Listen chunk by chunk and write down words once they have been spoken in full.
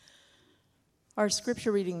Our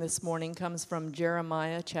scripture reading this morning comes from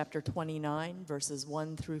Jeremiah chapter 29, verses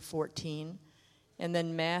 1 through 14, and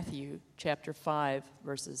then Matthew chapter 5,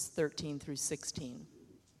 verses 13 through 16.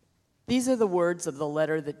 These are the words of the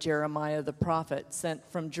letter that Jeremiah the prophet sent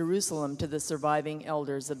from Jerusalem to the surviving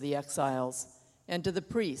elders of the exiles, and to the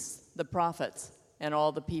priests, the prophets, and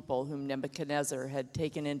all the people whom Nebuchadnezzar had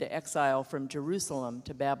taken into exile from Jerusalem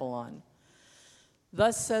to Babylon.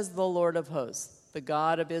 Thus says the Lord of hosts, the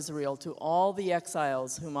God of Israel, to all the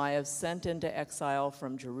exiles whom I have sent into exile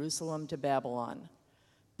from Jerusalem to Babylon: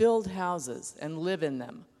 build houses and live in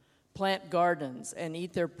them, plant gardens and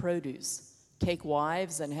eat their produce, take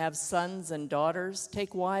wives and have sons and daughters,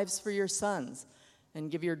 take wives for your sons,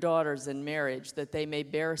 and give your daughters in marriage, that they may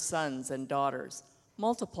bear sons and daughters.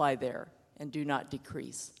 Multiply there and do not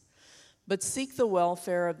decrease. But seek the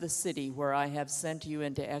welfare of the city where I have sent you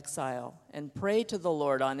into exile, and pray to the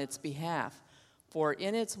Lord on its behalf, for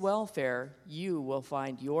in its welfare you will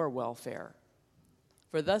find your welfare.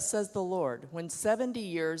 For thus says the Lord, when 70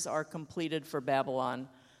 years are completed for Babylon,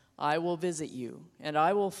 I will visit you, and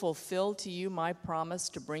I will fulfill to you my promise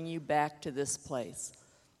to bring you back to this place.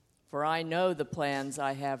 For I know the plans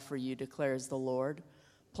I have for you, declares the Lord,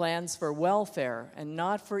 plans for welfare and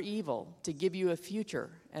not for evil, to give you a future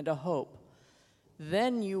and a hope.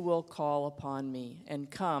 Then you will call upon me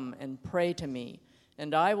and come and pray to me,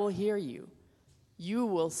 and I will hear you. You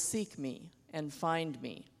will seek me and find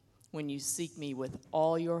me when you seek me with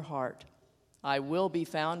all your heart. I will be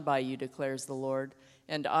found by you, declares the Lord,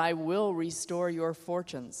 and I will restore your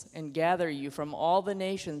fortunes and gather you from all the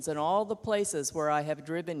nations and all the places where I have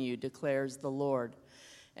driven you, declares the Lord.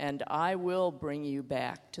 And I will bring you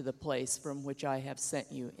back to the place from which I have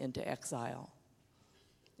sent you into exile.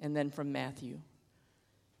 And then from Matthew,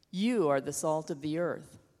 you are the salt of the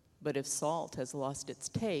earth, but if salt has lost its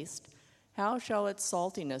taste, how shall its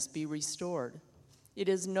saltiness be restored? It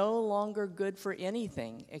is no longer good for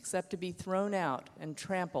anything except to be thrown out and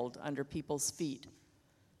trampled under people's feet.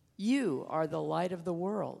 You are the light of the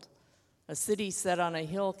world. A city set on a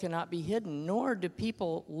hill cannot be hidden, nor do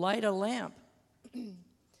people light a lamp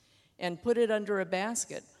and put it under a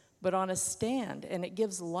basket, but on a stand, and it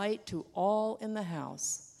gives light to all in the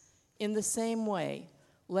house. In the same way,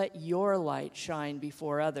 let your light shine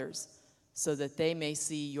before others, so that they may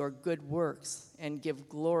see your good works and give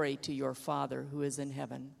glory to your Father who is in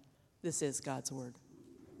heaven. This is God's word.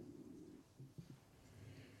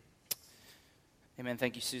 Amen.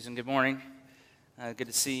 Thank you, Susan. Good morning. Good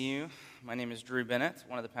to see you. My name is Drew Bennett,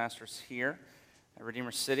 one of the pastors here at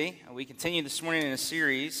Redeemer City. We continue this morning in a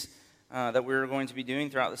series that we're going to be doing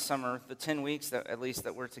throughout the summer, the 10 weeks that at least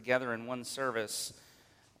that we're together in one service,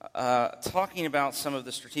 talking about some of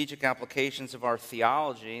the strategic applications of our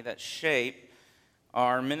theology that shape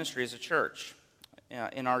our ministry as a church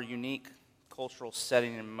in our unique cultural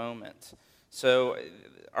setting and moment. So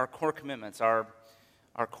our core commitments, our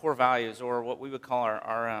core values, or what we would call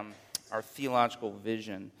our theological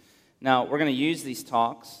vision. Now, we're going to use these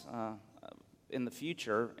talks in the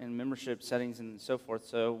future in membership settings and so forth,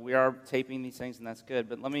 so we are taping these things, and that's good.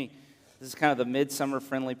 But this is kind of the midsummer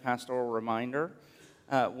friendly pastoral reminder.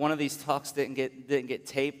 One of these talks didn't get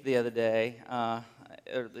taped the other day, a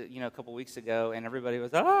couple weeks ago, and everybody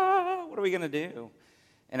was, what are we going to do?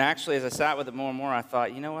 And actually, as I sat with it more and more, I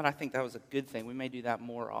thought, you know what, I think that was a good thing. We may do that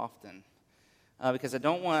more often. Because I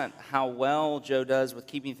don't want how well Joe does with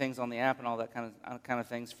keeping things on the app and all that kind of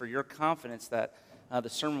things for your confidence that the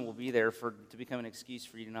sermon will be there to become an excuse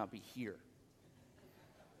for you to not be here.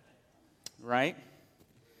 Right?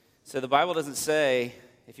 So the Bible doesn't say,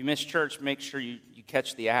 if you miss church, make sure you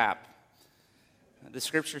catch the app. The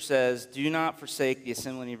scripture says, do not forsake the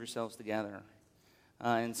assembling of yourselves together.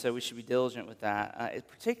 And so we should be diligent with that.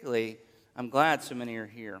 Particularly, I'm glad so many are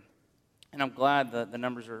here. And I'm glad the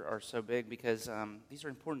numbers are so big because these are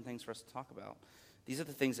important things for us to talk about. These are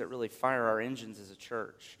the things that really fire our engines as a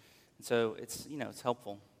church. And so it's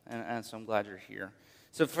helpful, and so I'm glad you're here.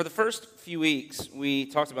 So for the first few weeks, we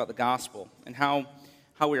talked about the gospel and how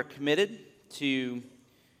we are committed to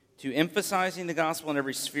emphasizing the gospel in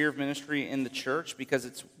every sphere of ministry in the church because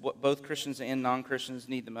it's what both Christians and non-Christians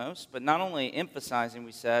need the most. But not only emphasizing,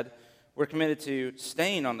 we said, we're committed to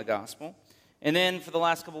staying on the gospel. And then for the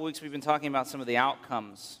last couple of weeks, we've been talking about some of the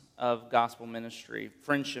outcomes of gospel ministry,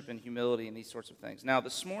 friendship and humility and these sorts of things. Now,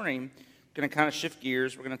 this morning, we're going to kind of shift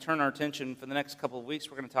gears. We're going to turn our attention for the next couple of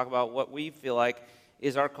weeks. We're going to talk about what we feel like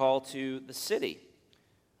is our call to the city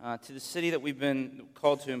that we've been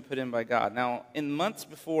called to and put in by God. Now, in months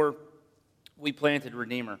before we planted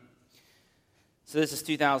Redeemer, So this is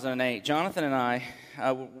 2008. Jonathan and I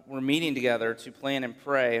were meeting together to plan and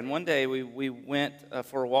pray. And one day we went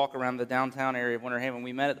for a walk around the downtown area of Winter Haven.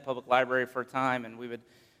 We met at the public library for a time, and we would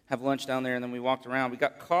have lunch down there, and then we walked around. We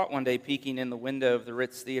got caught one day peeking in the window of the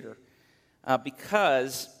Ritz Theater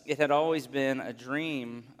because it had always been a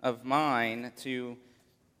dream of mine to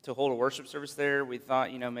hold a worship service there. We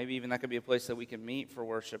thought, maybe even that could be a place that we could meet for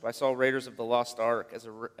worship. I saw Raiders of the Lost Ark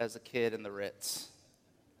as a kid in the Ritz.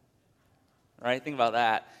 Right? Think about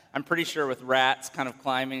that. I'm pretty sure with rats kind of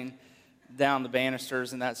climbing down the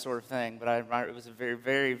banisters and that sort of thing, but it was a very,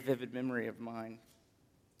 very vivid memory of mine.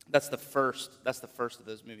 That's the first of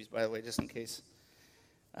those movies, by the way, just in case.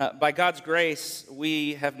 By God's grace,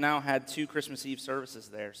 we have now had 2 Christmas Eve services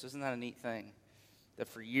there. So isn't that a neat thing? That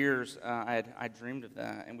for years I dreamed of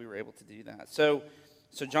that, and we were able to do that. So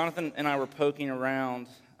Jonathan and I were poking around,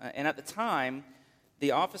 and at the time,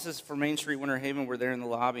 the offices for Main Street Winter Haven were there in the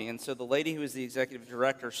lobby, and so the lady who was the executive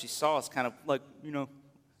director, she saw us kind of like,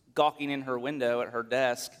 gawking in her window at her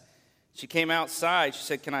desk. She came outside. She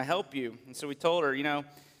said, "Can I help you?" And so we told her,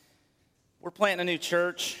 we're planting a new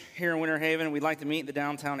church here in Winter Haven, and we'd like to meet in the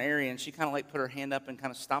downtown area. And she kind of put her hand up and kind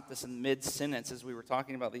of stopped us in mid-sentence as we were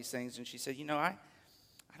talking about these things. And she said, I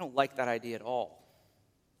don't like that idea at all.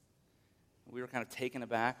 We were kind of taken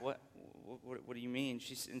aback. What do you mean?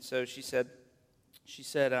 She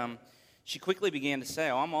quickly began to say,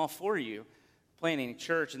 I'm all for you planting a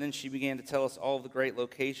church. And then she began to tell us all of the great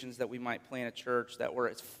locations that we might plant a church that were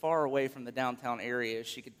as far away from the downtown area as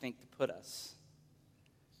she could think to put us.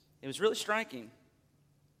 It was really striking.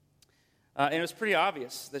 And it was pretty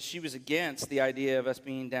obvious that she was against the idea of us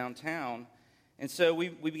being downtown. And so we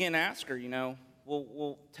began to ask her,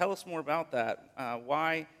 well, tell us more about that.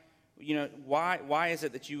 Why is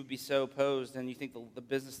it that you would be so opposed, and you think the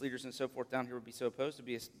business leaders and so forth down here would be so opposed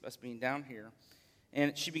to us being down here?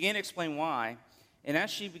 And she began to explain why. And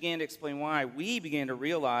as she began to explain why, we began to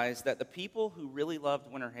realize that the people who really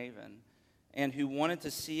loved Winter Haven and who wanted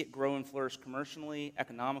to see it grow and flourish commercially,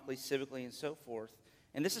 economically, civically, and so forth,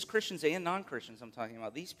 and this is Christians and non-Christians I'm talking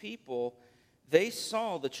about, these people, they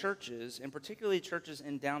saw the churches, and particularly churches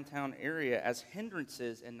in downtown area, as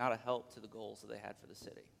hindrances and not a help to the goals that they had for the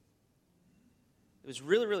city. It was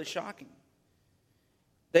really, really shocking.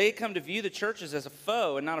 They come to view the churches as a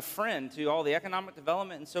foe and not a friend to all the economic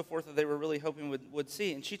development and so forth that they were really hoping would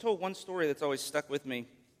see. And she told one story that's always stuck with me.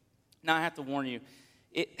 Now, I have to warn you,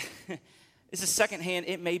 this is secondhand.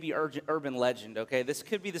 It may be urban legend, okay? This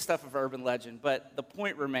could be the stuff of urban legend, but the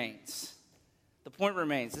point remains. The point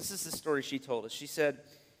remains. This is the story she told us. She said,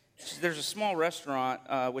 there's a small restaurant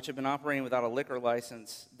which had been operating without a liquor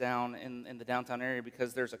license down in the downtown area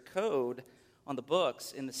because there's a code on the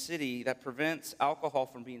books in the city that prevents alcohol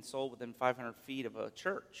from being sold within 500 feet of a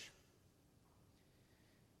church.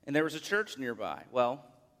 And there was a church nearby. Well,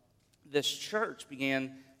 this church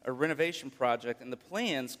began a renovation project, and the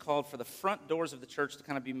plans called for the front doors of the church to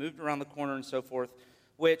kind of be moved around the corner and so forth,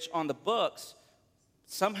 which on the books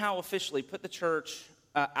somehow officially put the church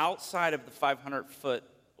outside of the 500-foot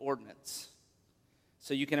ordinance.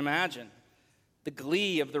 So you can imagine the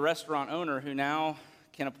glee of the restaurant owner who now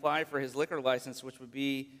can apply for his liquor license, which would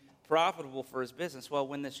be profitable for his business. Well,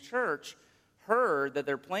 when this church heard that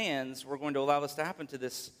their plans were going to allow this to happen to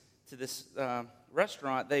this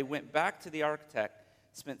restaurant, they went back to the architect,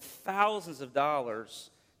 spent thousands of dollars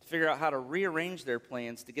to figure out how to rearrange their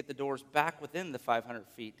plans to get the doors back within the 500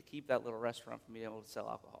 feet to keep that little restaurant from being able to sell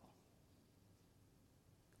alcohol.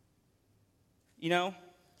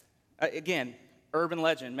 Again, urban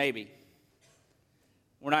legend, maybe.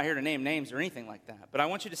 We're not here to name names or anything like that. But I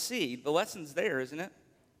want you to see the lessons there, isn't it?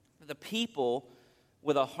 The people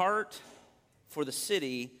with a heart for the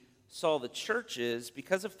city saw the churches,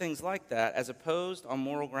 because of things like that, as opposed on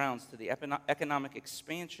moral grounds to the economic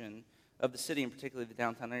expansion of the city, and particularly the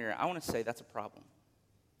downtown area. I want to say that's a problem.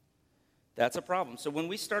 That's a problem. So when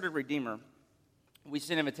we started Redeemer, we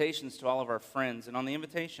sent invitations to all of our friends. And on the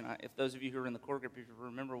invitation, if those of you who are in the core group, if you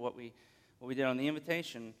remember what we did on the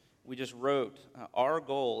invitation, we just wrote, our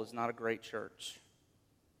goal is not a great church.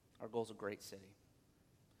 Our goal is a great city.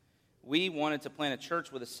 We wanted to plant a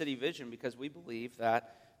church with a city vision because we believe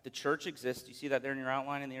that the church exists. You see that there in your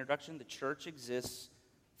outline in the introduction? The church exists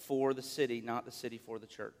for the city, not the city for the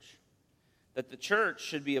church. That the church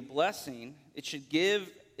should be a blessing. It should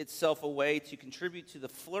give itself away to contribute to the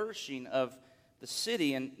flourishing of the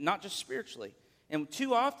city, and not just spiritually. And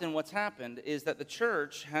too often what's happened is that the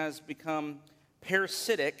church has become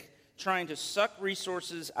parasitic, trying to suck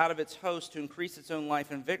resources out of its host to increase its own life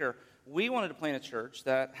and vigor. We wanted to plant a church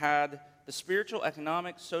that had the spiritual,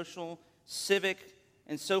 economic, social, civic,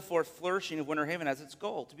 and so forth flourishing of Winter Haven as its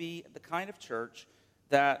goal, to be the kind of church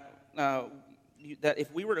that that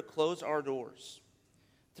if we were to close our doors,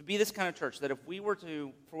 to be this kind of church that if we were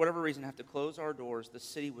to, for whatever reason, have to close our doors, the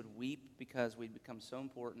city would weep because we'd become so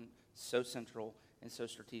important, so central, and so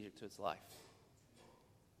strategic to its life.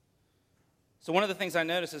 So one of the things I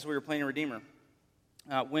noticed as we were planning Redeemer,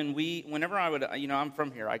 whenever I would, I'm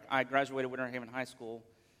from here. I graduated Winter Haven High School.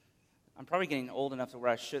 I'm probably getting old enough to where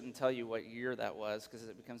I shouldn't tell you what year that was because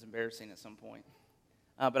it becomes embarrassing at some point.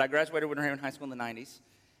 But I graduated Winter Haven High School in the 90s.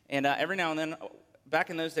 And every now and then, back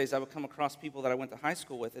in those days, I would come across people that I went to high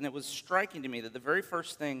school with, and it was striking to me that the very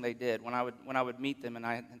first thing they did when I would meet them, and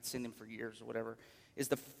I hadn't seen them for years or whatever, is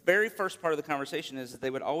the very first part of the conversation is that they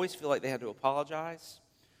would always feel like they had to apologize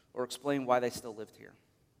or explain why they still lived here.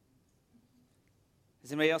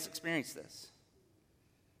 Has anybody else experienced this?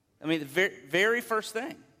 I mean, the very first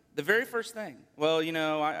thing. The very first thing. Well, they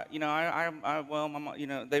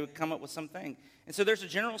would come up with something. And so there's a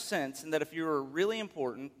general sense in that if you were really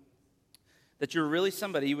important, that you're really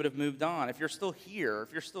somebody, you would have moved on. If you're still here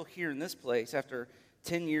in this place after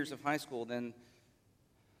 10 years of high school, then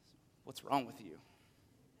what's wrong with you?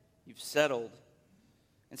 You've settled.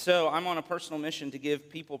 And so I'm on a personal mission to give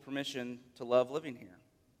people permission to love living here.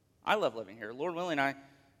 I love living here. Lord willing, I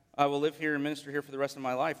will live here and minister here for the rest of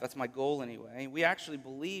my life. That's my goal anyway. We actually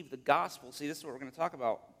believe the gospel. See, this is what we're going to talk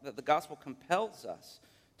about, that the gospel compels us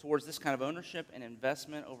towards this kind of ownership and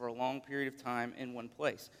investment over a long period of time in one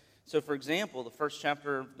place. So, for example, the first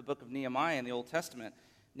chapter of the book of Nehemiah in the Old Testament,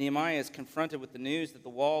 Nehemiah is confronted with the news that the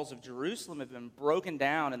walls of Jerusalem have been broken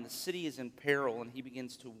down and the city is in peril, and he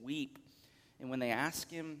begins to weep. And when they ask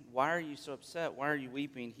him, why are you so upset? Why are you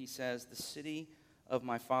weeping? He says, the city of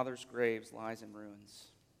my father's graves lies in ruins.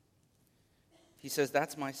 He says,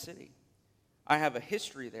 that's my city. I have a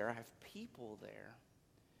history there. I have people there.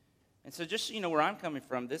 And so just so you know where I'm coming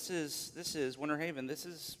from, this is Winter Haven. This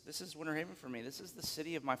is Winter Haven for me. This is the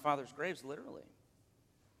city of my father's graves, literally.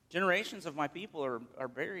 Generations of my people are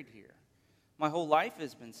buried here. My whole life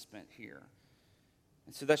has been spent here.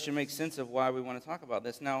 And so that should make sense of why we want to talk about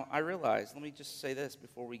this. Now, I realize, let me just say this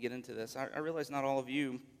before we get into this. I realize not all of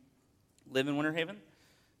you live in Winter Haven.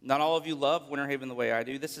 Not all of you love Winter Haven the way I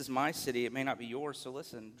do. This is my city. It may not be yours. So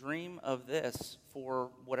listen, dream of this for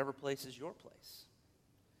whatever place is your place.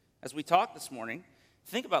 As we talk this morning,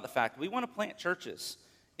 think about the fact we want to plant churches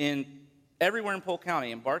everywhere in Polk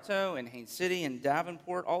County, in Bartow, in Haines City, in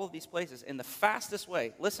Davenport, all of these places. And the fastest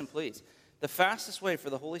way, listen please, the fastest way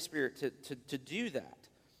for the Holy Spirit to do that,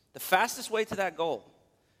 the fastest way to that goal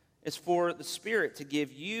is for the Spirit to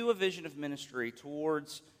give you a vision of ministry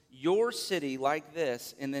towards your city like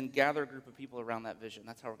this and then gather a group of people around that vision.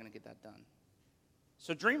 That's how we're going to get that done.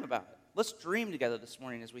 So dream about it. Let's dream together this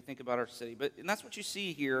morning as we think about our city. And that's what you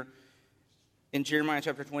see here in Jeremiah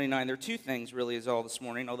chapter 29. There are two things really is all this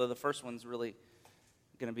morning, although the first one's really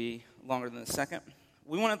going to be longer than the second.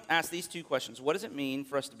 We want to ask these two questions. What does it mean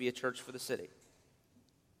for us to be a church for the city?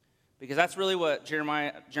 Because that's really what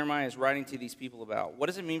Jeremiah is writing to these people about. What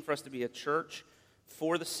does it mean for us to be a church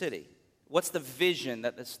for the city? What's the vision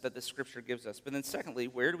that this scripture gives us? But then secondly,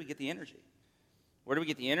 where do we get the energy? Where do we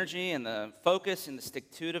get the energy and the focus and the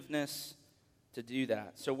stick-to-itiveness to do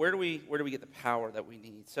that? So where do we get the power that we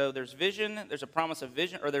need? So there's vision, there's a promise of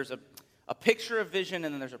vision, or there's a picture of vision,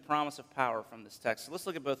 and then there's a promise of power from this text. So let's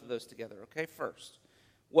look at both of those together, okay? First,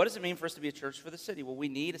 what does it mean for us to be a church for the city? Well, we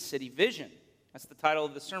need a city vision. That's the title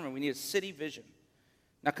of the sermon. We need a city vision.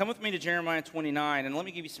 Now come with me to Jeremiah 29, and let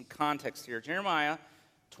me give you some context here. Jeremiah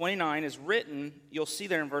 29 is written, you'll see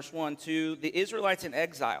there in verse 1, to the Israelites in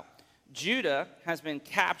exile. Judah has been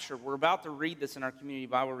captured. We're about to read this in our community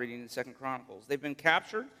Bible reading in 2 Chronicles. They've been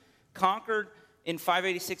captured, conquered in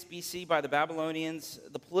 586 BC by the Babylonians.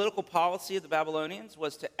 The political policy of the Babylonians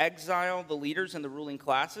was to exile the leaders and the ruling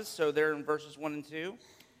classes. So there in verses 1 and 2,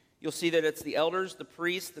 you'll see that it's the elders, the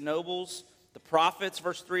priests, the nobles, the prophets.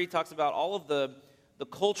 Verse 3 talks about all of the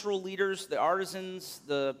cultural leaders, the artisans,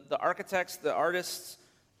 the architects, the artists.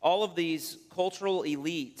 All of these cultural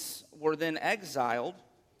elites were then exiled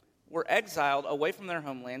away from their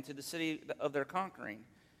homeland to the city of their conquering.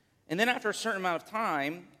 And then after a certain amount of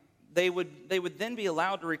time, they would then be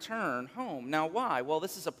allowed to return home. Now why? Well,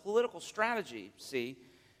 this is a political strategy, see.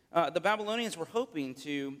 The Babylonians were hoping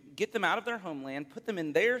to get them out of their homeland, put them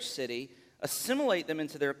in their city, assimilate them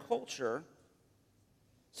into their culture,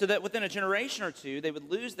 so that within a generation or two, they would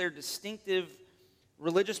lose their distinctive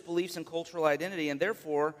religious beliefs and cultural identity, and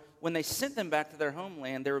therefore, when they sent them back to their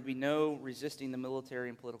homeland, there would be no resisting the military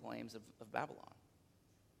and political aims of Babylon.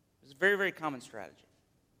 It was a very, very common strategy.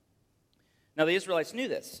 Now, the Israelites knew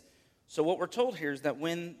this. So what we're told here is that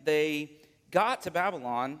when they got to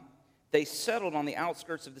Babylon, they settled on the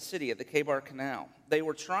outskirts of the city at the Kebar Canal. They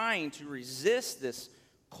were trying to resist this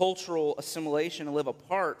cultural assimilation and live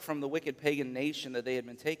apart from the wicked pagan nation that they had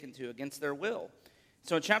been taken to against their will.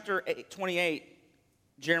 So in chapter 28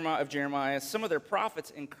 of Jeremiah, some of their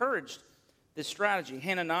prophets encouraged this strategy.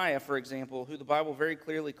 Hananiah, for example, who the Bible very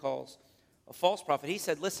clearly calls a false prophet, he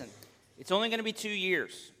said, listen, it's only going to be 2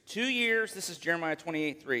 years. 2 years, this is Jeremiah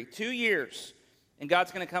 28:3. 2 years, and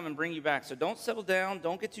God's going to come and bring you back. So don't settle down.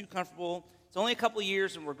 Don't get too comfortable. It's only a couple of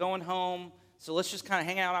years, and we're going home. So let's just kind of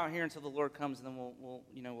hang out here until the Lord comes, and then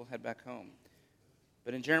we'll head back home.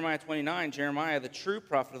 But in Jeremiah 29, Jeremiah, the true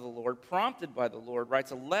prophet of the Lord, prompted by the Lord,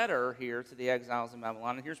 writes a letter here to the exiles in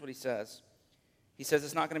Babylon. And here's what he says. He says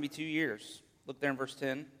it's not going to be 2 years. Look there in verse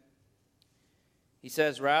 10. He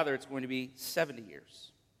says, rather, it's going to be 70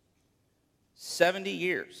 years. 70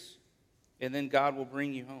 years, and then God will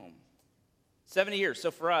bring you home. 70 years.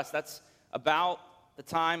 So for us, that's about the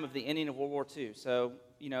time of the ending of World War II. So,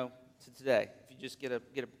 to today, if you just get a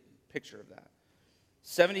picture of that.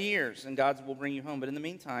 70 years, and God will bring you home. But in the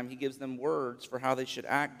meantime, he gives them words for how they should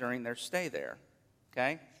act during their stay there.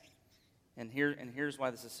 Okay? And here's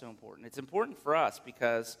why this is so important. It's important for us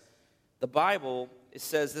because the Bible, it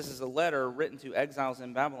says this is a letter written to exiles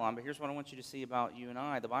in Babylon. But here's what I want you to see about you and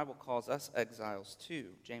I. The Bible calls us exiles too.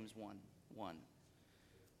 James 1:1.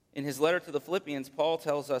 In his letter to the Philippians, Paul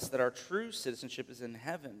tells us that our true citizenship is in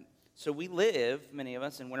heaven. So we live, many of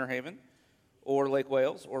us, in Winter Haven or Lake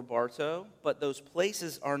Wales or Bartow, but those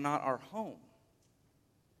places are not our home.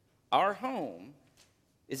 Our home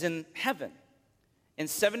is in heaven. In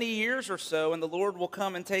 70 years or so, and the Lord will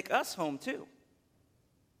come and take us home too.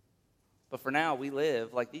 But for now, we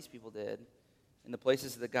live like these people did in the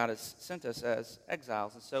places that God has sent us as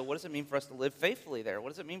exiles. And so what does it mean for us to live faithfully there? What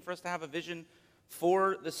does it mean for us to have a vision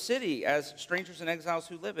for the city as strangers and exiles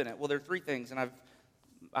who live in it? Well, there are three things, and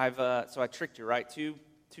so I tricked you, right? Two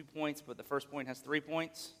points, but the first point has 3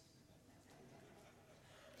 points.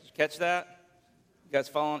 Did you catch that?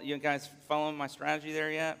 You guys following my strategy there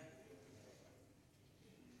yet?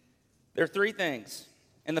 There are 3 things.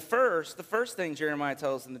 And the first thing Jeremiah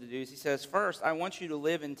tells them to do is he says, first, I want you to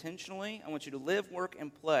live intentionally. I want you to live, work,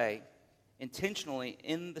 and play intentionally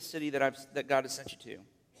in the city that God has sent you to.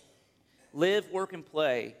 Live, work, and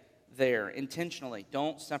play there intentionally.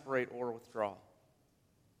 Don't separate or withdraw.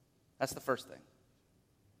 That's the first thing.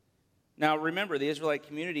 Now, remember, the Israelite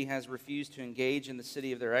community has refused to engage in the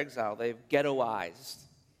city of their exile. They've ghettoized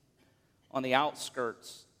on the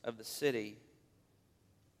outskirts of the city.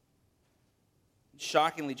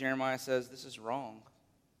 Shockingly, Jeremiah says, this is wrong.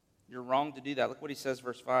 You're wrong to do that. Look what he says,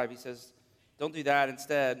 verse 5. He says, don't do that.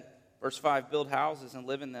 Instead, verse 5, build houses and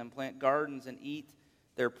live in them, plant gardens and eat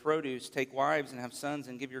their produce, take wives and have sons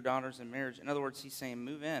and give your daughters in marriage. In other words, he's saying,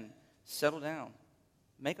 move in, settle down,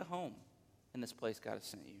 make a home in this place God has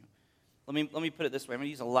sent you. Let me put it this way. I'm going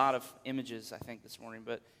to use a lot of images, I think, this morning,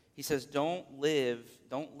 but he says, don't live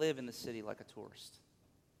in the city like a tourist.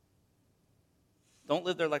 Don't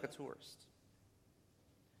live there like a tourist.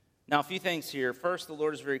 Now, a few things here. First, the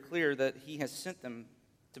Lord is very clear that he has sent them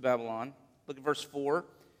to Babylon. Look at verse 4.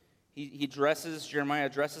 Jeremiah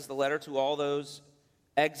addresses the letter to all those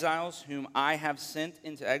exiles whom I have sent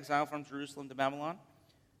into exile from Jerusalem to Babylon.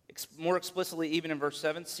 More explicitly, even in verse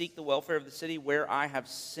 7, seek the welfare of the city where I have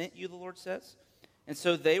sent you, the Lord says. And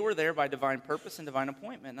so they were there by divine purpose and divine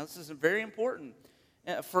appointment. Now, this is very important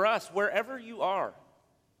for us. Wherever you are,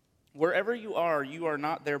 you are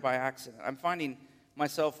not there by accident. I'm finding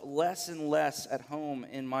myself less and less at home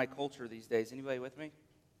in my culture these days. Anybody with me?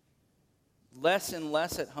 Less and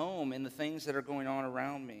less at home in the things that are going on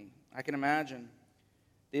around me. I can imagine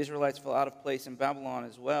the Israelites fell out of place in Babylon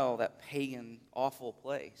as well, that pagan, awful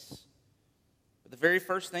place. But the very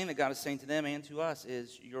first thing that God is saying to them and to us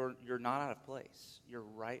is, you're not out of place. You're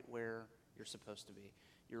right where you're supposed to be.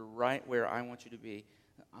 You're right where I want you to be.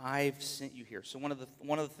 I've sent you here. So one of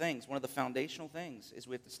the foundational things is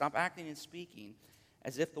we have to stop acting and speaking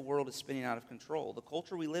as if the world is spinning out of control. The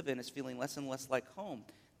culture we live in is feeling less and less like home.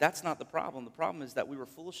 That's not the problem. The problem is that we were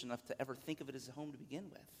foolish enough to ever think of it as a home to begin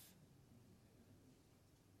with.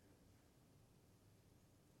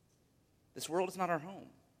 This world is not our home.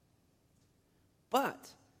 But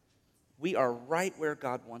we are right where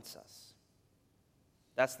God wants us.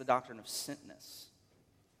 That's the doctrine of sentness.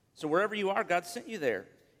 So wherever you are, God sent you there.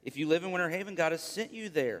 If you live in Winter Haven, God has sent you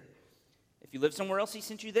there. If you live somewhere else, he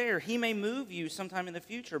sent you there. He may move you sometime in the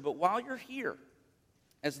future, but while you're here,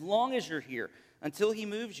 as long as you're here, until he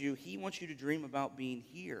moves you, he wants you to dream about being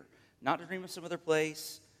here, not to dream of some other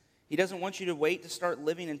place. He doesn't want you to wait to start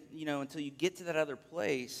living until you get to that other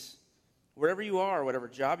place Wherever you are, whatever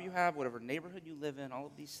job you have, whatever neighborhood you live in, all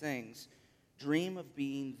of these things, dream of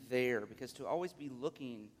being there, because to always be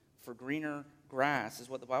looking for greener grass is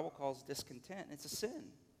what the Bible calls discontent. It's a sin.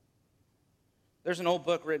 There's an old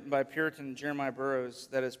book written by Puritan Jeremiah Burroughs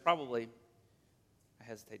that is probably, I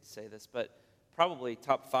hesitate to say this, but probably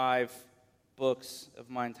top 5 books of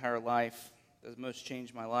my entire life that has most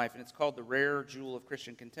changed my life, and it's called The Rare Jewel of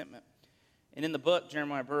Christian Contentment. And in the book,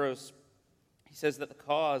 Jeremiah Burroughs, he says that the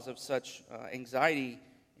cause of such anxiety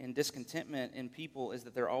and discontentment in people is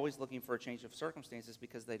that they're always looking for a change of circumstances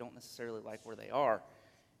because they don't necessarily like where they are.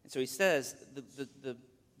 And so he says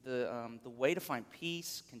the way to find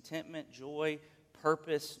peace, contentment, joy,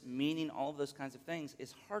 purpose, meaning, all of those kinds of things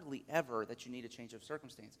is hardly ever that you need a change of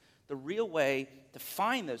circumstance. The real way to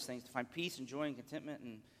find those things, to find peace and joy and contentment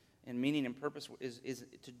and meaning and purpose is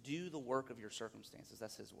to do the work of your circumstances.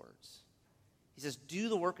 That's his words. He says, do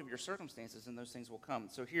the work of your circumstances and those things will come.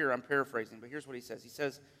 So here, I'm paraphrasing, but here's what he says. He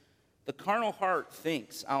says, the carnal heart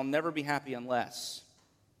thinks, I'll never be happy unless,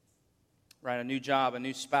 right, a new job, a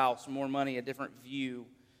new spouse, more money, a different view,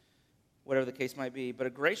 whatever the case might be. But a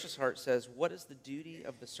gracious heart says, what is the duty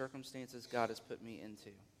of the circumstances God has put me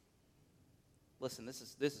into? Listen, this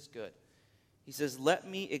is good. He says, let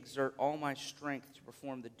me exert all my strength to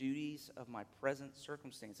perform the duties of my present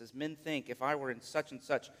circumstances. Men think if I were in such and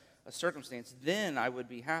such a circumstance, then I would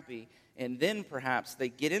be happy. And then perhaps they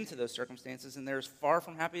get into those circumstances and they're as far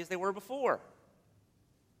from happy as they were before.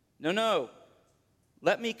 No.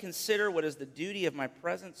 Let me consider what is the duty of my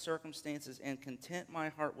present circumstances and content my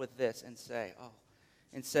heart with this and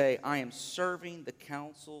say, I am serving the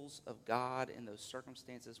counsels of God in those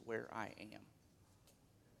circumstances where I am.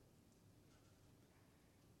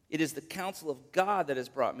 It is the counsel of God that has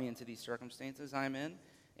brought me into these circumstances I'm in,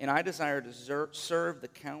 and I desire to serve the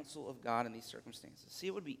counsel of God in these circumstances. See,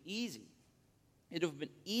 it would be easy. It would have been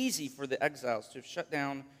easy for the exiles to have shut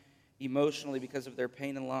down emotionally because of their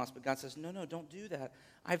pain and loss. But God says, no, don't do that.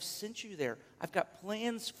 I've sent you there. I've got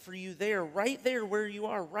plans for you there where you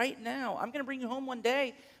are right now. I'm going to bring you home one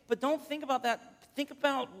day, but don't think about that. Think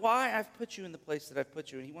about why I've put you in the place that I've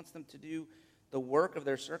put you. And he wants them to do the work of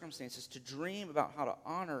their circumstances, to dream about how to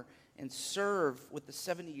honor and serve with the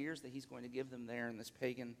 70 years that he's going to give them there in this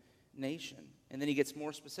pagan nation. And then he gets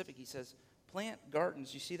more specific. He says, plant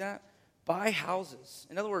gardens. You see that? Buy houses.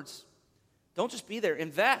 In other words, don't just be there.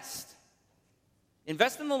 Invest.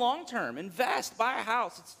 Invest in the long term. Invest. Buy a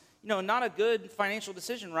house. It's not a good financial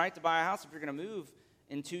decision, right, to buy a house if you're going to move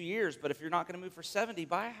in 2 years. But if you're not going to move for 70,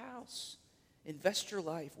 buy a house. Invest your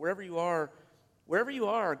life wherever you are. Wherever you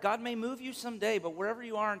are, God may move you someday, but wherever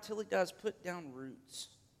you are until he does, put down roots.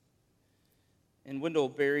 In Wendell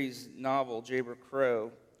Berry's novel, Jayber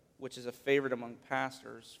Crow, which is a favorite among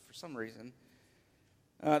pastors for some reason,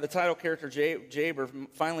 the title character, Jayber,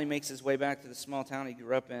 finally makes his way back to the small town he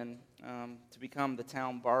grew up in to become the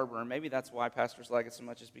town barber. And maybe that's why pastors like it so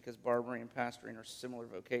much, is because barbering and pastoring are similar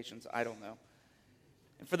vocations. I don't know.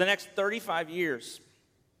 And for the next 35 years,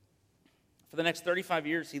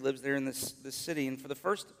 he lives there in this city. And for the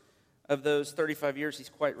first of those 35 years, he's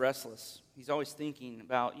quite restless. He's always thinking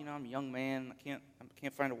about, I'm a young man. I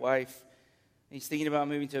can't find a wife. And he's thinking about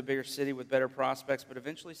moving to a bigger city with better prospects. But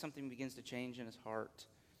eventually something begins to change in his heart.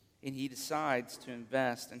 And he decides to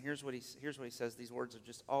invest. And here's what he says. These words have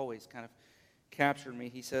just always kind of captured me.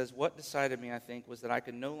 He says, what decided me, I think, was that I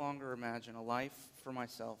could no longer imagine a life for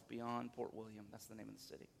myself beyond Port William. That's the name of the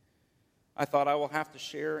city. I thought, I will have to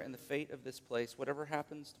share in the fate of this place. Whatever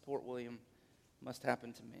happens to Port William must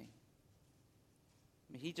happen to me.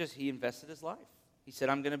 I mean, he invested his life. He said,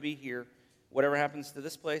 I'm going to be here. Whatever happens to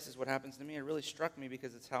this place is what happens to me. It really struck me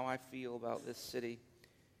because it's how I feel about this city,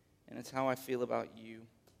 and it's how I feel about you.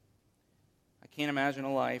 I can't imagine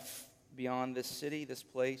a life beyond this city, this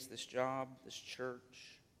place, this job, this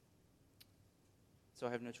church. So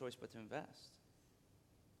I have no choice but to invest.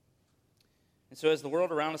 And so as the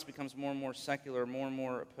world around us becomes more and more secular, more and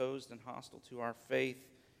more opposed and hostile to our faith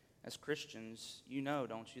as Christians, you know,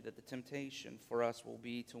 don't you, that the temptation for us will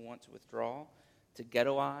be to want to withdraw, to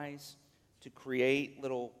ghettoize, to create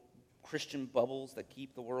little Christian bubbles that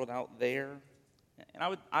keep the world out there.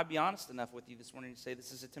 And I'd be honest enough with you this morning to say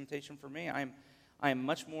this is a temptation for me. I am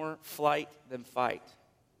much more flight than fight.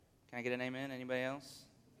 Can I get an amen? Anybody else?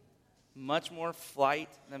 Much more flight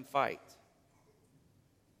than fight.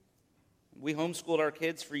 We homeschooled our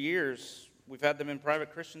kids for years. We've had them in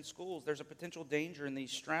private Christian schools. There's a potential danger in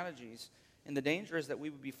these strategies. And the danger is that we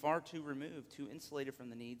would be far too removed, too insulated from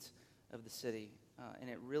the needs of the city.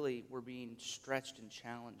 We're being stretched and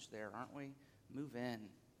challenged there, aren't we? Move in.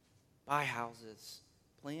 Buy houses.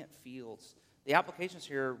 Plant fields. The applications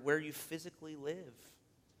here are where you physically live.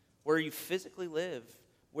 where you physically live,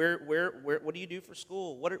 what do you do for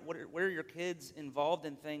school, where are your kids involved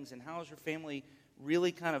in things, and how is your family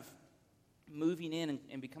really kind of moving in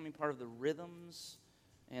and becoming part of the rhythms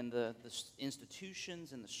and the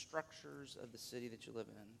institutions and the structures of the city that you live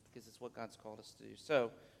in, because it's what God's called us to do.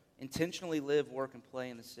 So, intentionally live, work, and play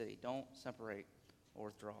in the city. Don't separate or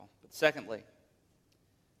withdraw. But secondly,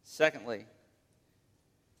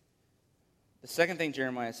 the second thing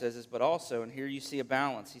Jeremiah says is, but also, and here you see a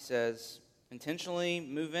balance. He says, intentionally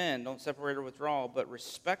move in, don't separate or withdraw, but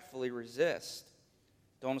respectfully resist.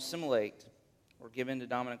 Don't assimilate or give in to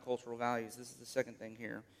dominant cultural values. This is the second thing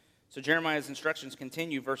here. So Jeremiah's instructions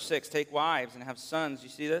continue. Verse 6, take wives and have sons. You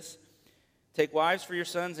see this? Take wives for your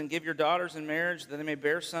sons and give your daughters in marriage that they may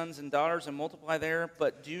bear sons and daughters and multiply there,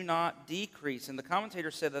 but do not decrease. And the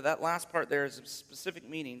commentator said that last part there is a specific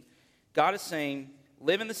meaning. God is saying,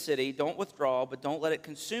 live in the city, don't withdraw, but don't let it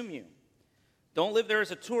consume you. Don't live there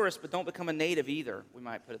as a tourist, but don't become a native either. We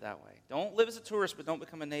might put it that way. Don't live as a tourist, but don't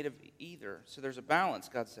become a native either. So there's a balance,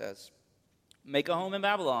 God says. Make a home in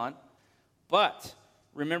Babylon, but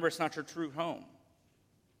remember it's not your true home.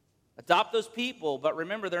 Adopt those people, but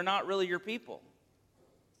remember they're not really your people.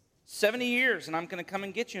 70 years, and I'm going to come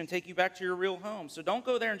and get you and take you back to your real home. So don't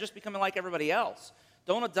go there and just become like everybody else.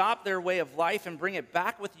 Don't adopt their way of life and bring it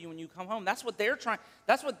back with you when you come home. That's what they're trying.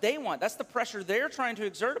 That's what they want. That's the pressure they're trying to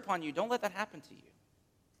exert upon you. Don't let that happen to you.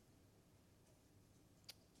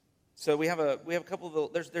 So we have a couple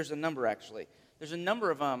of there's a number actually. There's a number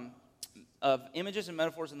of images and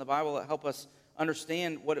metaphors in the Bible that help us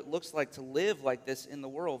understand what it looks like to live like this in the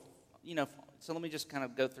world. So let me just kind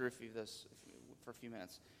of go through a few of those for a few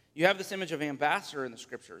minutes. You have this image of ambassador in the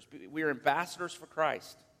Scriptures. We are ambassadors for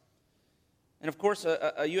Christ. And of course,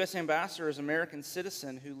 a U.S. ambassador is an American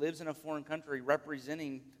citizen who lives in a foreign country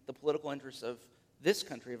representing the political interests of this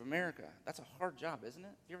country of America. That's a hard job, isn't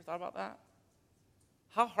it? You ever thought about that?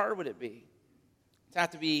 How hard would it be to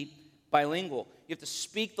have to be bilingual? You have to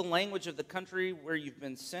speak the language of the country where you've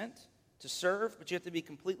been sent to serve, but you have to be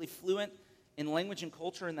completely fluent in language and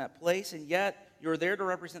culture in that place, and yet you're there to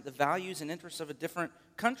represent the values and interests of a different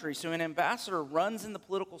country. So an ambassador runs in the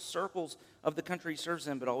political circles of the country he serves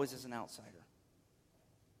in, but always as an outsider.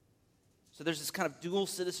 So there's this kind of dual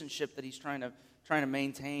citizenship that he's trying to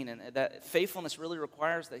maintain, and that faithfulness really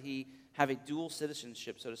requires that he have a dual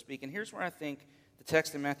citizenship, so to speak. And here's where I think the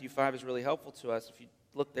text in Matthew 5 is really helpful to us, if you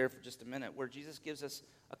look there for just a minute, where Jesus gives us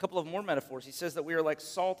a couple of more metaphors. He says that we are like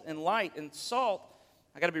salt and light. And salt,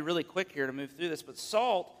 I got to be really quick here to move through this, but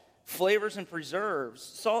salt flavors and preserves.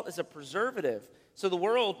 Salt is a preservative. So the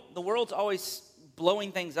world's always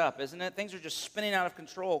blowing things up, isn't it? Things are just spinning out of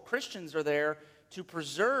control. Christians are there to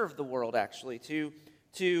preserve the world, actually, to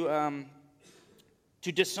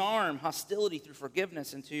disarm hostility through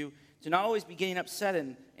forgiveness, and to not always be getting upset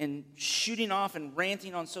and shooting off and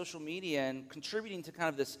ranting on social media and contributing to kind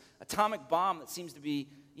of this atomic bomb that seems to be,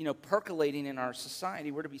 percolating in our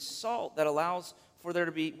society. We're to be salt that allows for there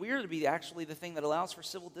to be, we're to be actually the thing that allows for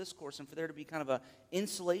civil discourse and for there to be kind of a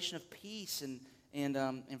insulation of peace and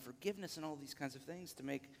forgiveness and all these kinds of things to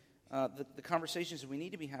make the conversations that we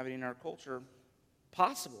need to be having in our culture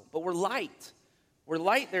possible. But we're light. We're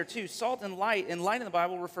light there too. Salt and light. And light in the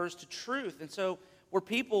Bible refers to truth. And so we're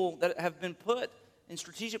people that have been put in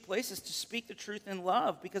strategic places to speak the truth in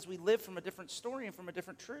love because we live from a different story and from a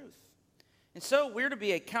different truth. And so we're to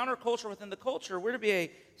be a counterculture within the culture. We're to be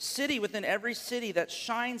a city within every city that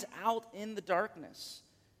shines out in the darkness.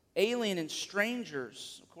 Alien and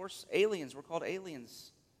strangers. Of course, aliens. We're called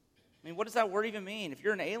aliens. I mean, what does that word even mean? If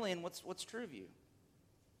you're an alien, what's true of you?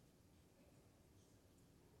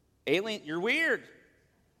 Alien, you're weird.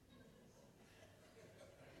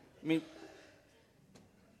 I mean, if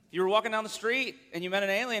you were walking down the street and you met an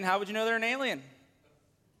alien, how would you know they're an alien?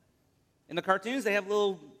 In the cartoons, they have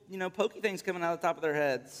little, pokey things coming out of the top of their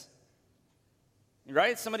heads.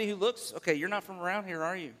 Right? Somebody who looks, okay, you're not from around here,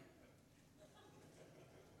 are you?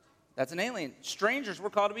 That's an alien. Strangers, we're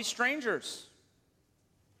called to be strangers.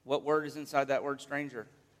 What word is inside that word stranger?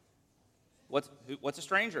 What's a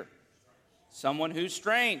stranger? Someone who's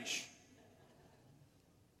strange.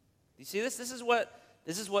 You see this? This is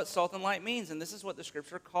what salt and light means, and this is what the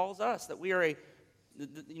Scripture calls us. That we are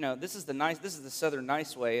this is the southern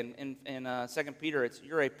nice way. In 2 Peter,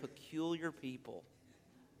 you're a peculiar people.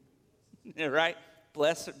 Right?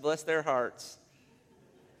 Bless their hearts.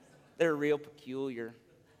 They're real peculiar.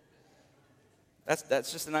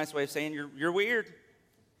 That's just a nice way of saying you're weird.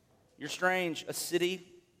 You're strange. A city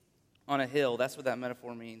on a hill. That's what that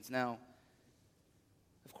metaphor means. Now,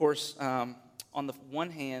 of course, on the one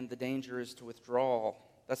hand, the danger is to withdraw.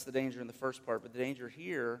 That's the danger in the first part. But the danger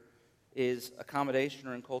here is accommodation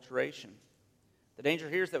or enculturation. The danger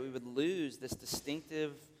here is that we would lose this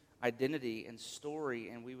distinctive identity and story,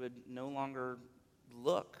 and we would no longer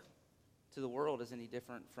look to the world as any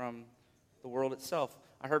different from the world itself.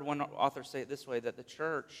 I heard one author say it this way, that the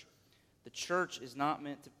church is not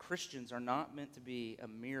meant to, Christians are not meant to be a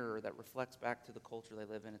mirror that reflects back to the culture they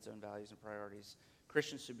live in, its own values and priorities.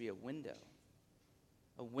 Christians should be a window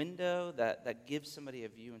that gives somebody a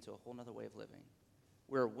view into a whole other way of living.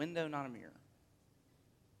 We're a window, not a mirror.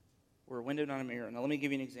 We're a window, not a mirror. Now let me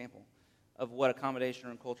give you an example of what accommodation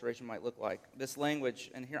or enculturation might look like. This language,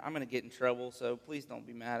 and here I'm going to get in trouble, so please don't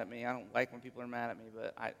be mad at me. I don't like when people are mad at me,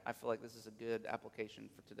 but I feel like this is a good application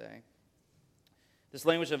for today. This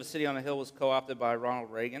language of a city on a hill was co-opted by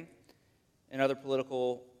Ronald Reagan and other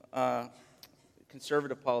political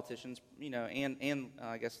conservative politicians, and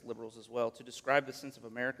I guess liberals as well, to describe the sense of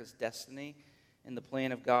America's destiny and the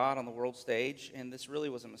plan of God on the world stage. And this really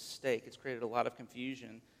was a mistake. It's created a lot of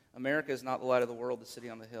confusion. America is not the light of the world, the city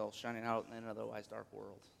on the hill, shining out in an otherwise dark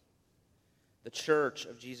world. The church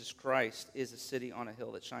of Jesus Christ is a city on a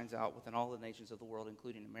hill that shines out within all the nations of the world,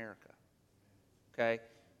 including America. Okay?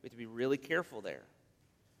 We have to be really careful there.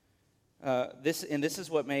 This is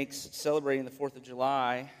what makes celebrating the 4th of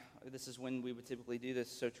July, this is when we would typically do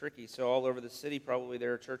this, so tricky. So all over the city, probably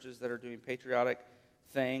there are churches that are doing patriotic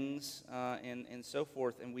things and so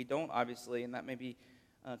forth, and we don't, obviously, and that may be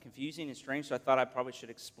confusing and strange, so I thought I probably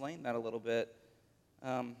should explain that a little bit.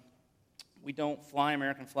 We don't fly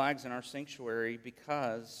American flags in our sanctuary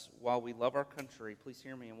because while we love our country, please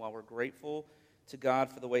hear me, and while we're grateful to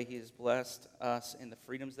God for the way He has blessed us and the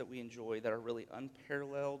freedoms that we enjoy that are really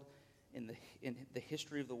unparalleled in the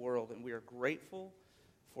history of the world, and we are grateful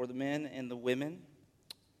for the men and the women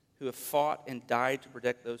who have fought and died to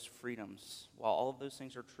protect those freedoms. While all of those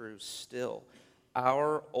things are true, still,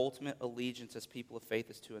 our ultimate allegiance as people of faith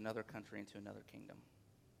is to another country and to another kingdom.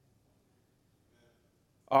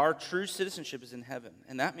 Our true citizenship is in heaven,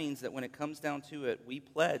 and that means that when it comes down to it, we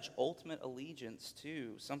pledge ultimate allegiance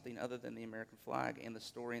to something other than the American flag and the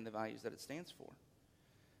story and the values that it stands for.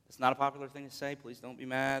 It's not a popular thing to say. Please don't be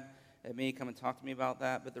mad at me. Come and talk to me about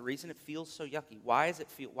that. But the reason it feels so yucky, why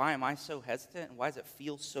am I so hesitant, and why does it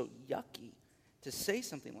feel so yucky to say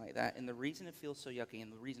something like that? And the reason it feels so yucky,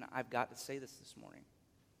 and the reason I've got to say this morning,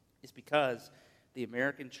 is because the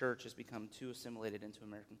American church has become too assimilated into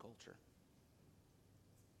American culture.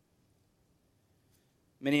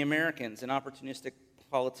 Many Americans and opportunistic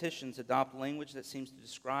politicians adopt language that seems to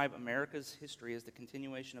describe America's history as the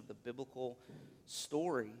continuation of the biblical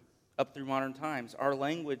story up through modern times. Our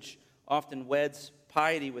language often weds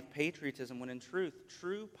piety with patriotism, when in truth,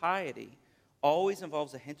 true piety always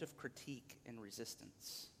involves a hint of critique and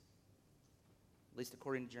resistance, at least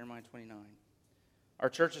according to Jeremiah 29. Our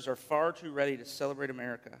churches are far too ready to celebrate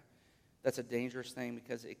America. That's a dangerous thing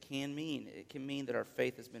because it can mean that our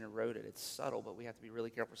faith has been eroded. It's subtle, but we have to be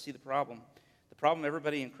really careful. See, the problem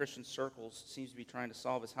everybody in Christian circles seems to be trying to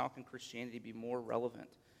solve is how can Christianity be more relevant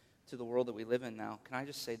to the world that we live in now? Can I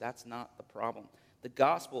just say that's not the problem? The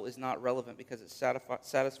gospel is not relevant because it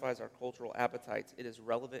satisfies our cultural appetites. It is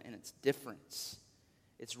relevant in its difference.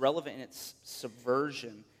 It's relevant in its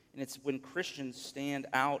subversion. And it's when Christians stand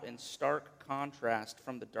out in stark contrast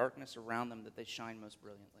from the darkness around them that they shine most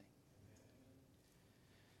brilliantly.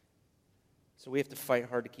 So we have to fight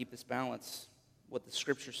hard to keep this balance. What the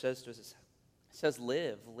Scripture says to us is, it says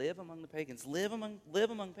live among the pagans, live among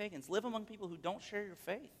pagans, live among people who don't share your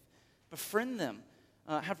faith. Befriend them,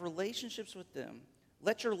 have relationships with them.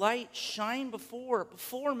 Let your light shine before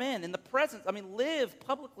men in the presence. Live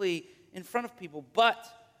publicly in front of people, but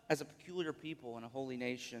as a peculiar people and a holy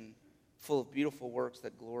nation full of beautiful works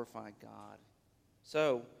that glorify God.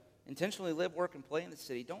 So, intentionally live, work, and play in the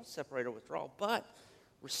city. Don't separate or withdraw, but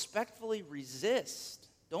respectfully resist.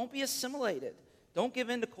 Don't be assimilated. Don't give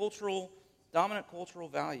in to dominant cultural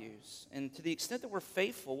values. And to the extent that we're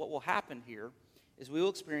faithful, what will happen here is we will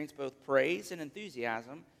experience both praise and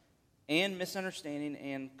enthusiasm and misunderstanding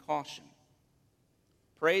and caution.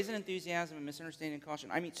 Praise and enthusiasm and misunderstanding and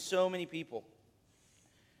caution. I meet so many people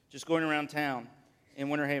just going around town in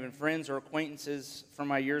Winter Haven, friends or acquaintances from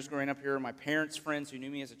my years growing up here, my parents' friends who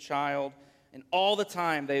knew me as a child, and all the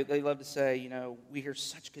time they love to say, we hear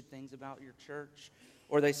such good things about your church.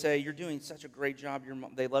 Or they say, you're doing such a great job.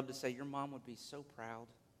 They love to say, your mom would be so proud.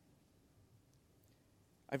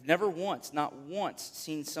 I've never not once,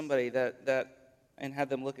 seen somebody that and had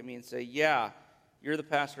them look at me and say, yeah, you're the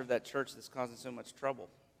pastor of that church that's causing so much trouble.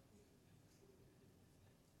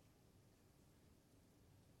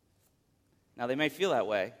 Now, they may feel that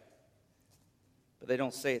way, but they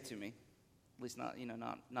don't say it to me. At least not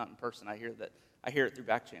in person. I hear that I hear it through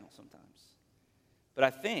back channel sometimes. But I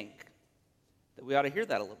think that we ought to hear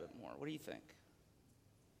that a little bit more. What do you think?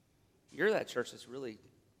 You're that church that's really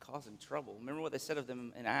causing trouble. Remember what they said of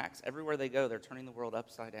them in Acts. Everywhere they go, they're turning the world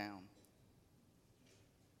upside down.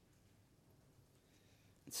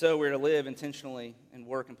 And so we're to live intentionally and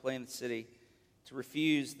work and play in the city, to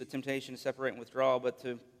refuse the temptation to separate and withdraw, but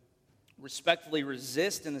to respectfully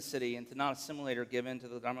resist in the city and to not assimilate or give in to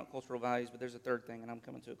the dominant cultural values. But there's a third thing, and I'm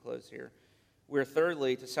coming to a close here. We're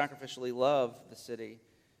thirdly to sacrificially love the city,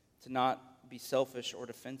 to not be selfish or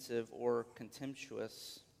defensive or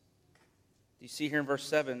contemptuous. You see here in verse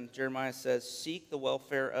 7, Jeremiah says, "Seek the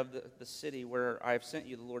welfare of the city where I have sent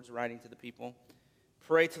you," the Lord's writing to the people.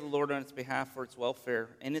 "Pray to the Lord on its behalf for its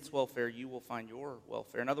welfare. In its welfare you will find your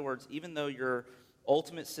welfare." In other words, even though your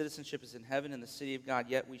ultimate citizenship is in heaven in the city of God,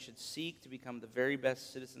 yet we should seek to become the very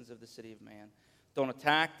best citizens of the city of man. Don't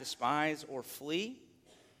attack, despise, or flee,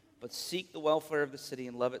 but seek the welfare of the city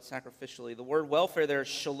and love it sacrificially. The word welfare there is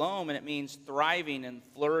shalom, and it means thriving and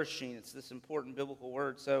flourishing. It's this important biblical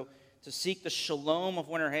word. So to seek the shalom of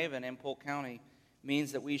Winter Haven and Polk County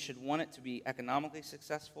means that we should want it to be economically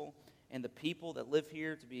successful and the people that live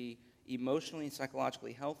here to be emotionally and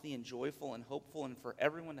psychologically healthy and joyful and hopeful, and for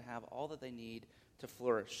everyone to have all that they need to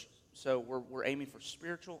flourish. So we're aiming for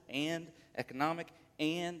spiritual and economic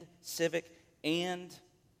and civic and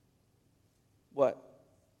what?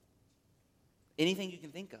 Anything you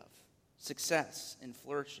can think of. Success and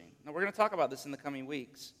flourishing. Now we're going to talk about this in the coming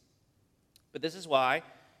weeks. But this is why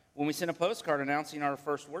when we sent a postcard announcing our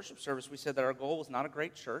first worship service, we said that our goal was not a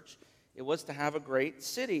great church. It was to have a great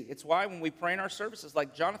city. It's why when we pray in our services,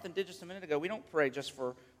 like Jonathan did just a minute ago, we don't pray just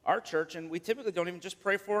for our church, and we typically don't even just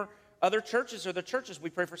pray for other churches or the churches. We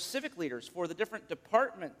pray for civic leaders, for the different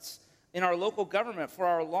departments in our local government, for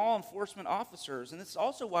our law enforcement officers. And this is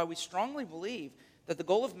also why we strongly believe that the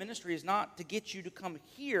goal of ministry is not to get you to come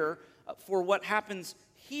here for what happens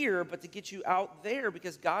here, but to get you out there,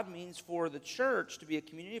 because God means for the church to be a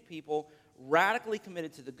community of people radically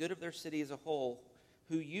committed to the good of their city as a whole,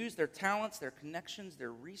 who use their talents, their connections,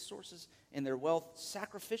 their resources, and their wealth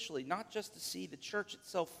sacrificially, not just to see the church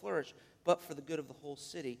itself flourish, but for the good of the whole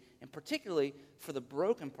city, and particularly for the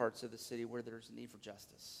broken parts of the city where there's a need for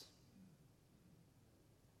justice.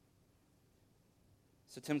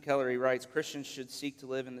 So Tim Keller, he writes, Christians should seek to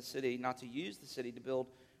live in the city, not to use the city to build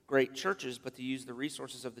great churches, but to use the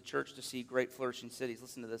resources of the church to see great flourishing cities.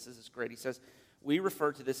 Listen to this. This is great. He says, we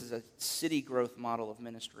refer to this as a city growth model of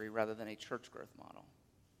ministry rather than a church growth model.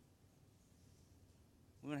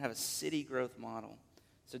 We want to have a city growth model.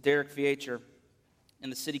 So Derek Fiecher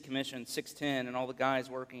and the City Commission, 610, and all the guys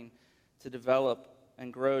working to develop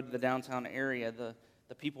and grow the downtown area, the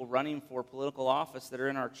people running for political office that are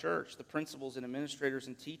in our church, the principals and administrators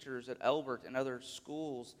and teachers at Elbert and other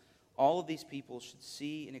schools, all of these people should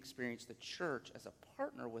see and experience the church as a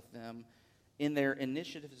partner with them in their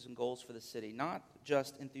initiatives and goals for the city, not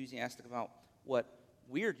just enthusiastic about what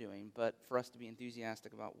we're doing, but for us to be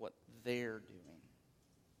enthusiastic about what they're doing.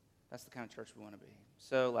 That's the kind of church we want to be.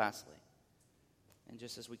 So lastly, and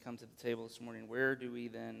just as we come to the table this morning, where do we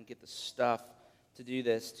then get the stuff to do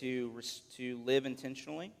this, to live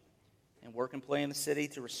intentionally and work and play in the city,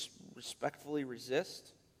 to respectfully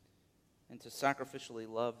resist, and to sacrificially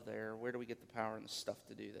love there? Where do we get the power and the stuff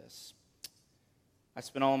to do this? I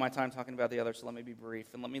spent all of my time talking about the other, so let me be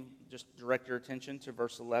brief. And let me just direct your attention to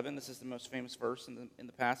verse 11. This is the most famous verse in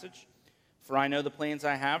the passage. For I know the plans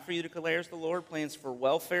I have for you, declares the Lord, plans for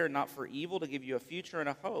welfare and not for evil, to give you a future and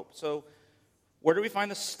a hope. So where do we find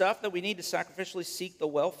the stuff that we need to sacrificially seek the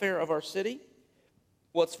welfare of our city?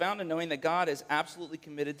 Well, it's found in knowing that God is absolutely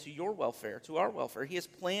committed to your welfare, to our welfare. He has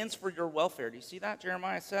plans for your welfare. Do you see that?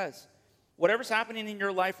 Jeremiah says, whatever's happening in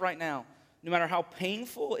your life right now, no matter how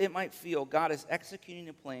painful it might feel, God is executing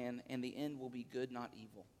a plan, and the end will be good, not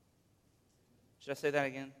evil. Should I say that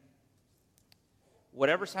again?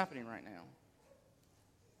 Whatever's happening right now,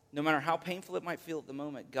 no matter how painful it might feel at the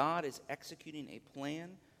moment, God is executing a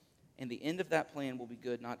plan, and the end of that plan will be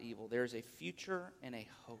good, not evil. There is a future and a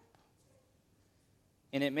hope.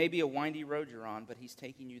 And it may be a windy road you're on, but He's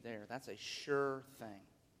taking you there. That's a sure thing.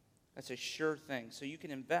 That's a sure thing. So you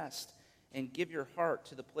can invest and give your heart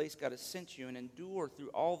to the place God has sent you and endure through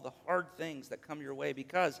all the hard things that come your way,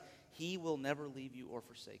 because He will never leave you or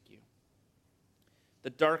forsake you. The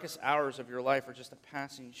darkest hours of your life are just a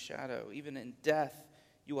passing shadow. Even in death,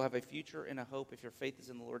 you will have a future and a hope if your faith is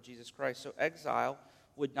in the Lord Jesus Christ. So exile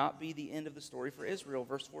would not be the end of the story for Israel.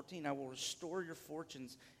 Verse 14, I will restore your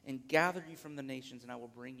fortunes and gather you from the nations, and I will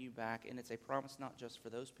bring you back. And it's a promise not just for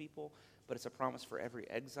those people, but it's a promise for every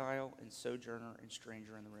exile and sojourner and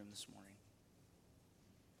stranger in the room this morning.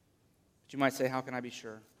 But you might say, how can I be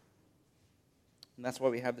sure? And that's why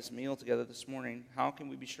we have this meal together this morning. How can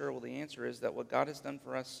we be sure? Well, the answer is that what God has done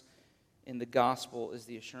for us in the gospel is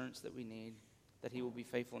the assurance that we need, that he will be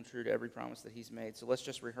faithful and true to every promise that he's made. So let's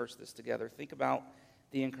just rehearse this together. Think about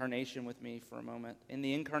the incarnation with me for a moment. In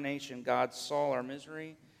the incarnation, God saw our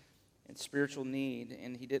misery and spiritual need,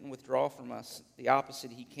 and he didn't withdraw from us. The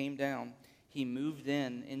opposite, he came down. He moved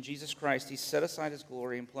in Jesus Christ. He set aside his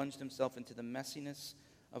glory and plunged himself into the messiness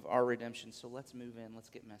of our redemption. So let's move in. Let's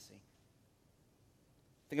get messy.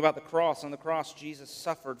 Think about the cross. On the cross, Jesus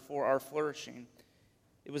suffered for our flourishing.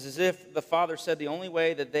 It was as if the Father said, the only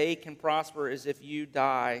way that they can prosper is if you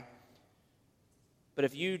die. But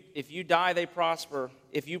if you die, they prosper.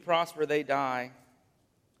 If you prosper, they die.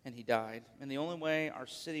 And he died. And the only way our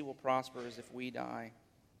city will prosper is if we die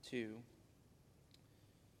too.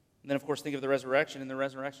 And then, of course, think of the resurrection. In the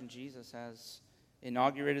resurrection, Jesus has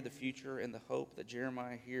inaugurated the future and the hope that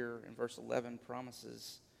Jeremiah here in verse 11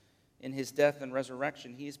 promises. In his death and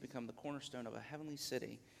resurrection, he has become the cornerstone of a heavenly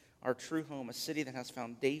city, our true home, a city that has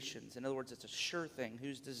foundations. In other words, it's a sure thing,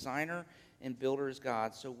 whose designer and builder is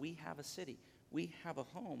God. So we have a city. We have a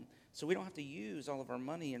home. So we don't have to use all of our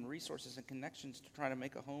money and resources and connections to try to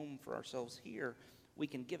make a home for ourselves here. We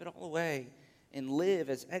can give it all away and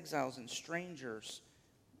live as exiles and strangers,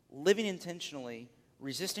 living intentionally,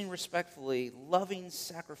 resisting respectfully, loving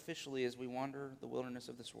sacrificially as we wander the wilderness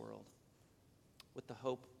of this world, with the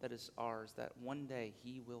hope that is ours, that one day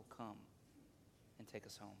he will come and take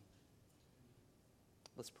us home.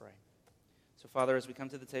 Let's pray. So, Father, as we come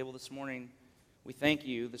to the table this morning, we thank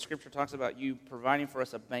you. The Scripture talks about you providing for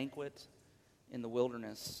us a banquet in the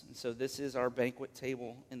wilderness. And so this is our banquet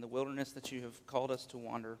table in the wilderness that you have called us to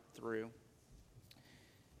wander through.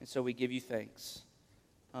 And so we give you thanks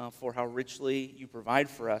for how richly you provide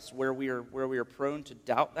for us, where we are prone to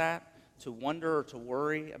doubt that, to wonder or to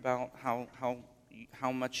worry about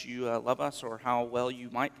how much you love us or how well you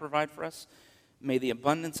might provide for us. May the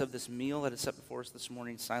abundance of this meal that is set before us this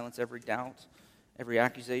morning silence every doubt, every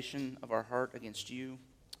accusation of our heart against you.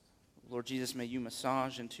 Lord Jesus, may you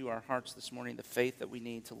massage into our hearts this morning the faith that we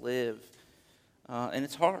need to live. And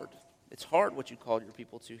it's hard. It's hard what you called your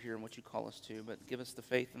people to here and what you call us to, but give us the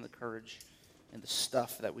faith and the courage and the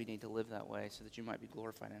stuff that we need to live that way so that you might be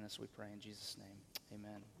glorified in us, we pray in Jesus' name.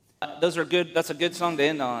 Amen. Those are good. That's a good song to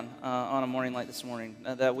end on a morning like this morning.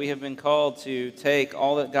 That we have been called to take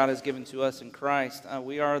all that God has given to us in Christ.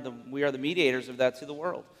 We are the mediators of that to the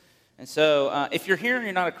world. And so, if you're here and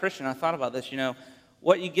you're not a Christian, I thought about this. You know,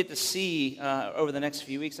 what you get to see over the next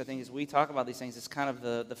few weeks, I think, as we talk about these things, it's kind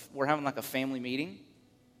of we're having like a family meeting.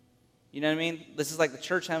 You know what I mean? This is like the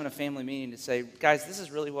church having a family meeting to say, guys, this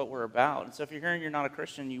is really what we're about. And so, if you're here and you're not a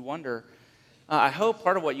Christian, you wonder. I hope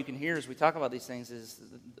part of what you can hear as we talk about these things is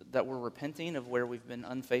that we're repenting of where we've been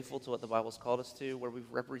unfaithful to what the Bible's called us to, where we've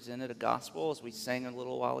represented a gospel, as we sang a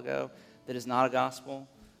little while ago, that is not a gospel,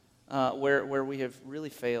 where we have really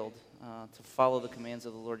failed to follow the commands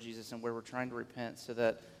of the Lord Jesus, and where we're trying to repent so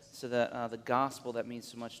that the gospel that means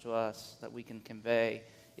so much to us, that we can convey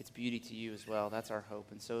its beauty to you as well. That's our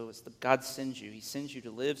hope. And so God sends you. He sends you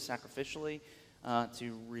to live sacrificially,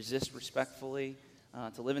 to resist respectfully,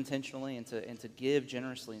 to live intentionally, and to give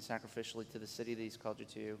generously and sacrificially to the city that he's called you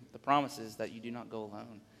to. The promise is that you do not go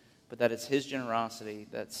alone, but that it's his generosity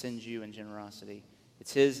that sends you in generosity.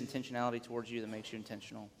 It's his intentionality towards you that makes you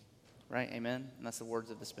intentional. Right? Amen? And that's the words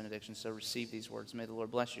of this benediction. So receive these words. May the Lord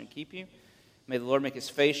bless you and keep you. May the Lord make his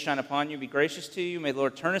face shine upon you, be gracious to you. May the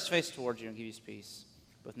Lord turn his face towards you and give you his peace,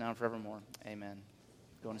 both now and forevermore. Amen.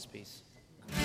 Go in his peace.